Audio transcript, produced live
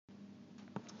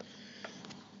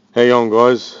Hey on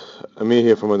guys, Amir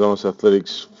here from Adonis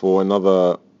Athletics for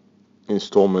another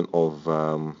installment of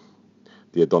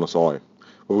the Adonis Eye.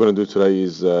 What we're going to do today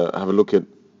is have a look at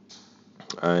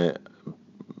uh,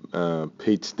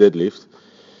 Pete's deadlift.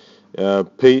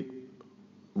 Pete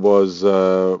was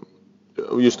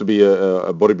used to be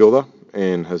a bodybuilder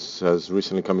and has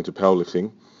recently come into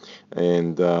powerlifting.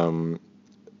 And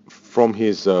from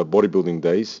his bodybuilding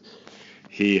days,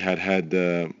 he had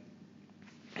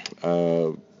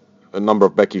uh, a number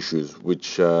of back issues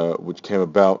which came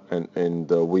about, and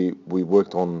we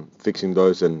worked on fixing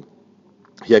those, and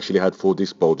he actually had 4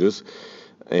 disc bulges,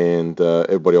 and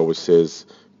everybody always says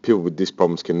people with disc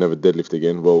problems can never deadlift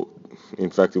again. Well, in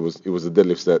fact, it was the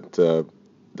deadlifts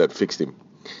that fixed him.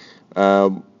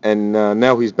 And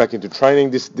now he's back into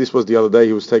training. This was the other day.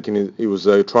 He was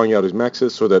trying out his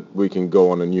maxes so that we can go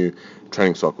on a new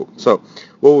training cycle. So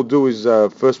what we'll do is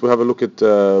first we'll have a look at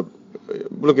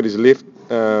his lift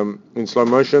in slow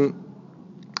motion,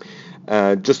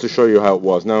 just to show you how it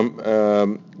was. Now,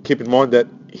 keep in mind that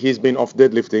he's been off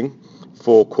deadlifting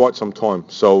for quite some time,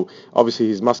 so obviously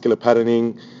his muscular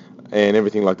patterning and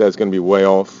everything like that is going to be way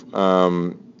off,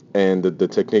 and the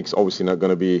technique's obviously not going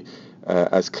to be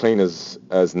as clean as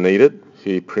needed.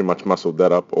 He pretty much muscled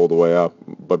that up all the way up,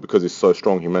 but because he's so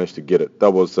strong, he managed to get it.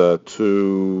 That was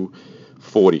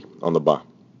 240 on the bar.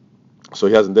 So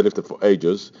he hasn't deadlifted for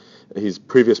ages. His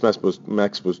previous max was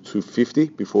 250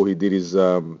 before he did his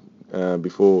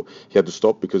before he had to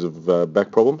stop because of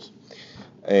back problems.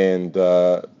 And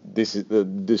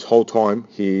this whole time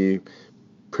he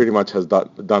pretty much has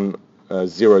done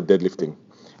zero deadlifting,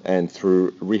 and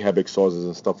through rehab exercises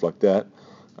and stuff like that,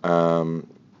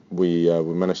 we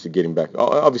managed to get him back.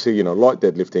 Obviously, light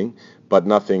deadlifting, but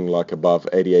nothing like above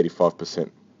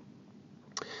 80-85%.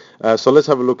 So let's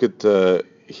have a look at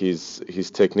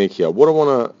his technique here. What I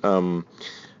want to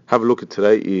have a look at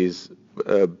today is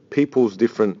people's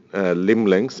different limb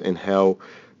lengths and how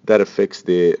that affects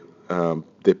their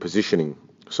positioning.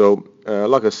 So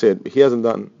like I said, he hasn't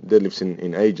done deadlifts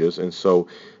in ages, and so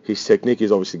his technique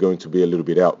is obviously going to be a little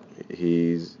bit out.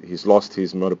 He's lost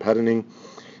his motor patterning,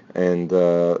 and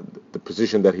the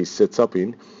position that he sets up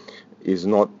in is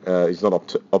not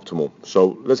optimal.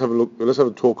 So let's have a look. Let's have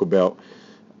a talk about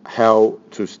how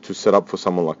to set up for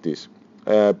someone like this.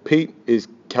 Pete is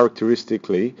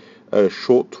characteristically a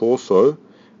short torso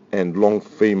and long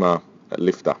femur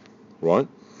lifter, right?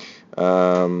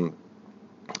 And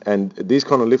these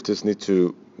kind of lifters need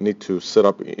to set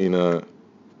up in a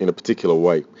particular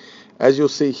way. As you'll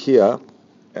see here,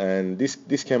 and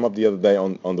this came up the other day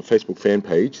on the Facebook fan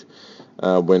page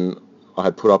when I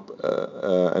had put up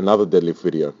another deadlift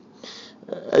video.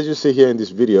 As you see here in this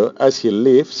video, as he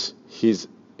lifts, his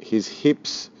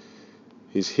hips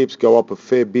go up a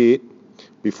fair bit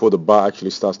before the bar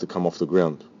actually starts to come off the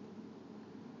ground.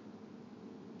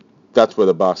 That's where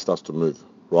the bar starts to move,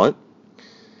 right?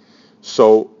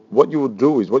 So what you want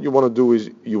to do is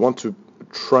you want to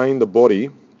train the body,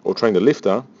 or train the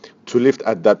lifter, to lift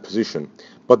at that position.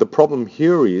 But the problem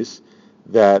here is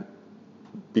that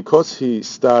because he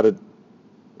started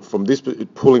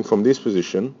pulling from this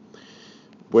position,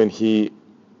 when he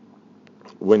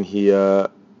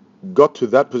got to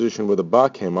that position where the bar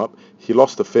came up, he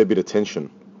lost a fair bit of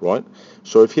tension, right?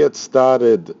 So if he had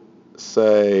started,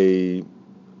 say,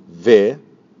 there,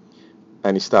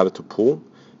 and he started to pull,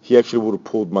 he actually would have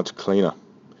pulled much cleaner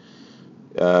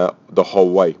the whole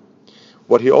way.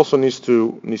 What he also needs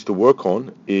to work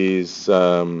on is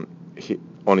on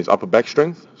his upper back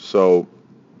strength. So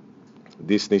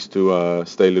this needs to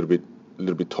stay a little bit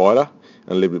tighter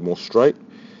and a little bit more straight,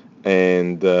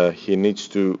 and he needs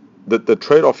to. The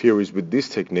trade-off here is with this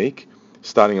technique,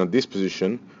 starting on this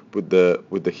position with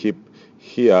the hip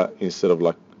here instead of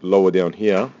like lower down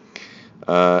here,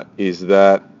 is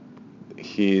that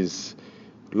his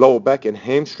lower back and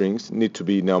hamstrings need to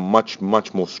be now much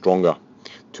more stronger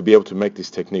to be able to make this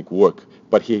technique work.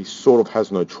 But he sort of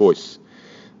has no choice.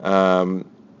 In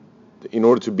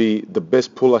order to be the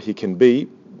best puller he can be,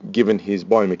 given his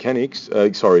biomechanics,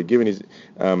 given his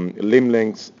limb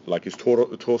lengths, like his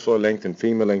torso length and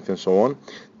femur length and so on,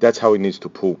 that's how he needs to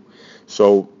pull.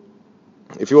 So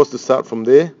if he was to start from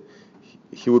there,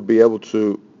 he would be able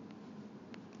to,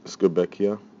 let's go back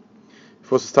here. If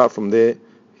he was to start from there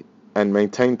and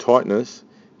maintain tightness,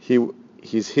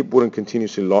 his hip wouldn't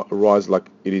continuously rise like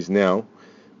it is now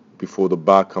before the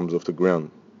bar comes off the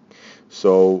ground.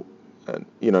 So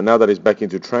now that he's back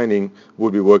into training,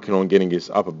 we'll be working on getting his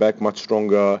upper back much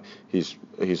stronger, his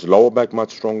lower back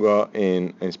much stronger,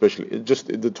 and especially just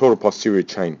the total posterior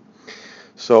chain.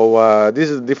 So this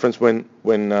is the difference when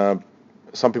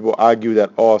some people argue that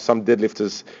some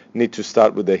deadlifters need to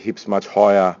start with their hips much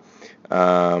higher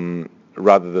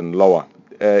rather than lower.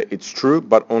 It's true,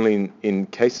 but only in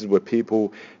cases where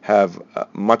people have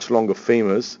much longer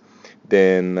femurs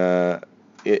than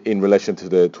in relation to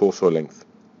their torso length,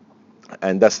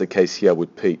 and that's the case here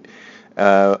with Pete.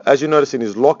 As you notice in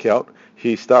his lockout,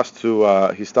 he starts to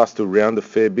round a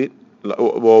fair bit.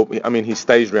 Well, I mean, he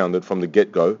stays rounded from the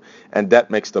get-go, and that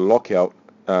makes the lockout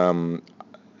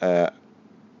a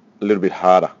little bit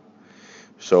harder.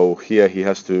 So here he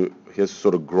has to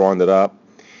sort of grind it up,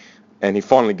 and he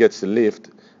finally gets the lift,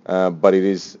 but it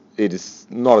is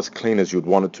not as clean as you'd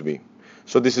want it to be.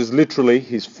 So this is literally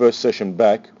his first session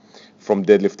back from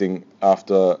deadlifting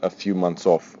after a few months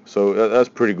off. So that's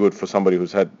pretty good for somebody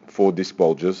who's had 4 disc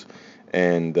bulges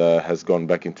and has gone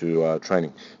back into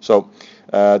training. So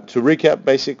to recap,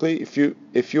 basically, if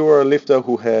you're a lifter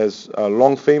who has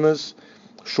long femurs,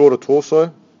 shorter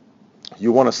torso,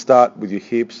 you want to start with your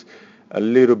hips a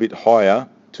little bit higher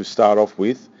to start off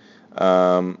with,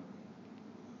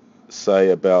 say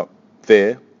about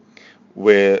there,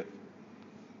 where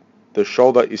the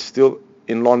shoulder is still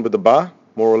in line with the bar,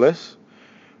 more or less,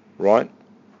 right?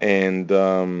 And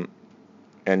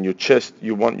your chest,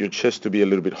 you want your chest to be a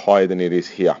little bit higher than it is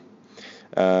here.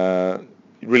 You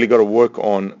really got to work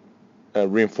on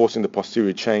reinforcing the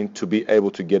posterior chain to be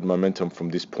able to get momentum from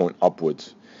this point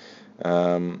upwards.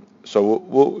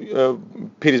 So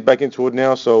Pete is back into it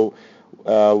now, so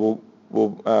we'll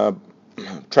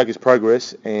track his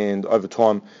progress, and over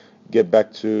time get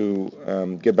back to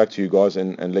you guys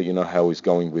and let you know how he's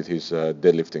going with his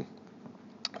deadlifting.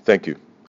 Thank you.